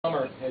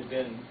had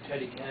been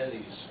Teddy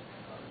Kennedy's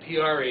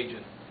PR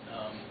agent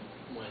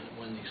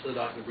when he slid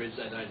off the bridge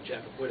that night in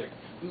Chappaquiddick,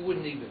 we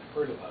wouldn't even have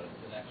heard about it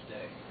the next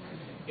day.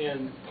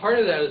 And part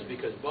of that is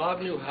because Bob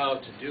knew how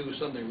to do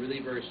something really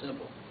very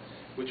simple,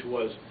 which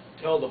was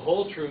tell the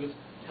whole truth,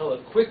 tell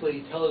it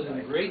quickly, tell it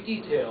in great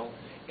detail,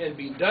 and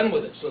be done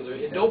with it. So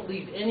that don't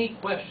leave any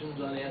questions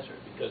unanswered.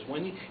 Because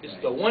when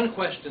it's the one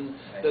question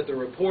that the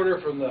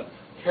reporter from the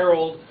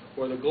Herald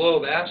or the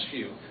Globe asks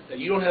you that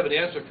you don't have an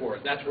answer for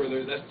it, that's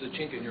the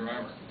chink in your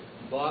armor.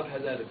 Bob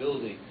had that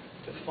ability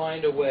to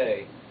find a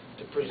way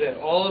to present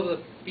all of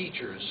the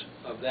features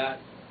of that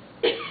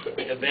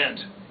event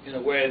in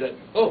a way that,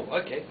 oh,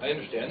 okay, I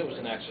understand, it was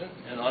an accident,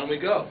 and on we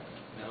go.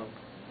 Now,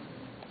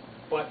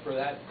 but for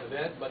that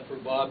event, but for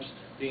Bob's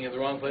being in the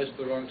wrong place at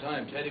the wrong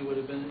time, Teddy would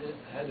have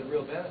had the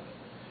real benefit.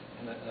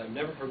 And I've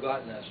never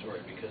forgotten that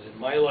story, because in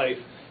my life,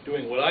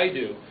 doing what I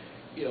do,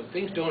 you know,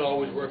 things don't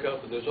always work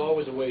out, but there's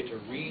always a way to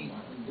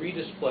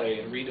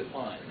redisplay and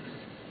redefine.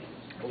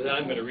 With that,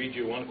 I'm going to read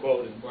you one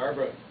quote, and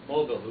Barbara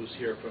Mulville, who's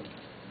here from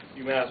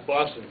UMass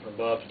Boston from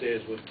Bob's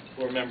days,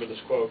 will remember this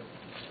quote.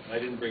 I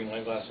didn't bring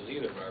my glasses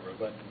either, Barbara,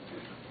 but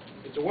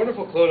it's a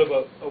wonderful quote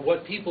about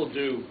what people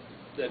do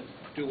that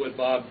do what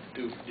Bob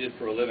did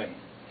for a living,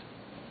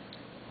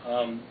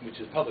 which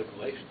is public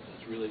relations.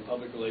 It's really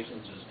public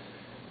relations is,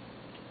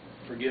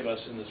 forgive us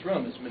in this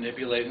room, it's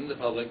manipulating the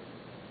public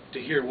to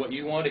hear what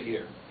you want to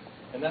hear.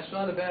 And that's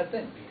not a bad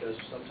thing, because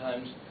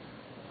sometimes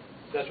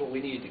that's what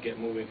we need to get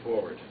moving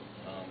forward.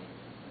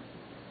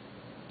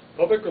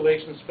 Public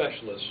relations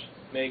specialists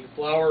make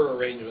flower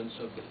arrangements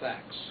of the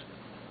facts.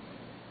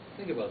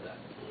 Think about that.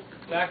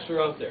 Facts are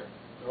out there.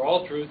 They're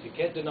all truth. You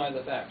can't deny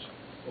the facts.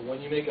 But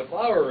when you make a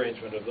flower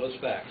arrangement of those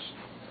facts,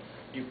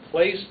 you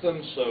place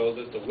them so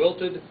that the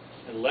wilted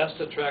and less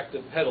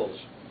attractive petals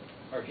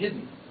are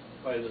hidden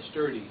by the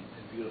sturdy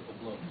and beautiful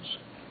blooms.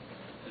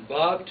 And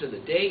Bob, to the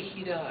day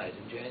he died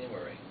in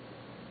January,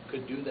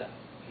 could do that.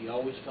 He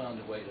always found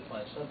a way to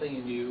find something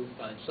in you,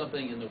 find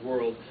something in the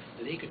world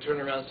that he could turn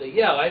around and say,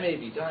 yeah, I may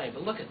be dying,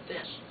 but look at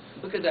this.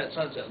 Look at that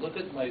sunset. Look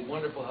at my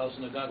wonderful house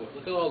in Nagagwa.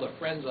 Look at all the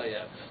friends I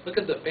have. Look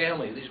at the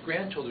family, these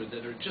grandchildren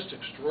that are just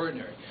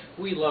extraordinary.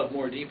 We love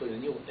more deeply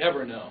than you'll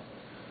ever know.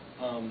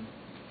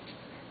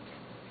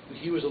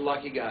 He was a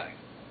lucky guy.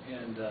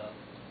 And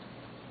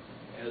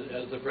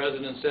as the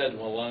president said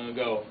long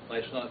ago,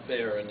 life's not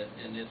fair, and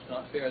it's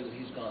not fair that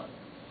he's gone.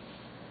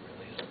 It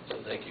really isn't. So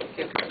thank you.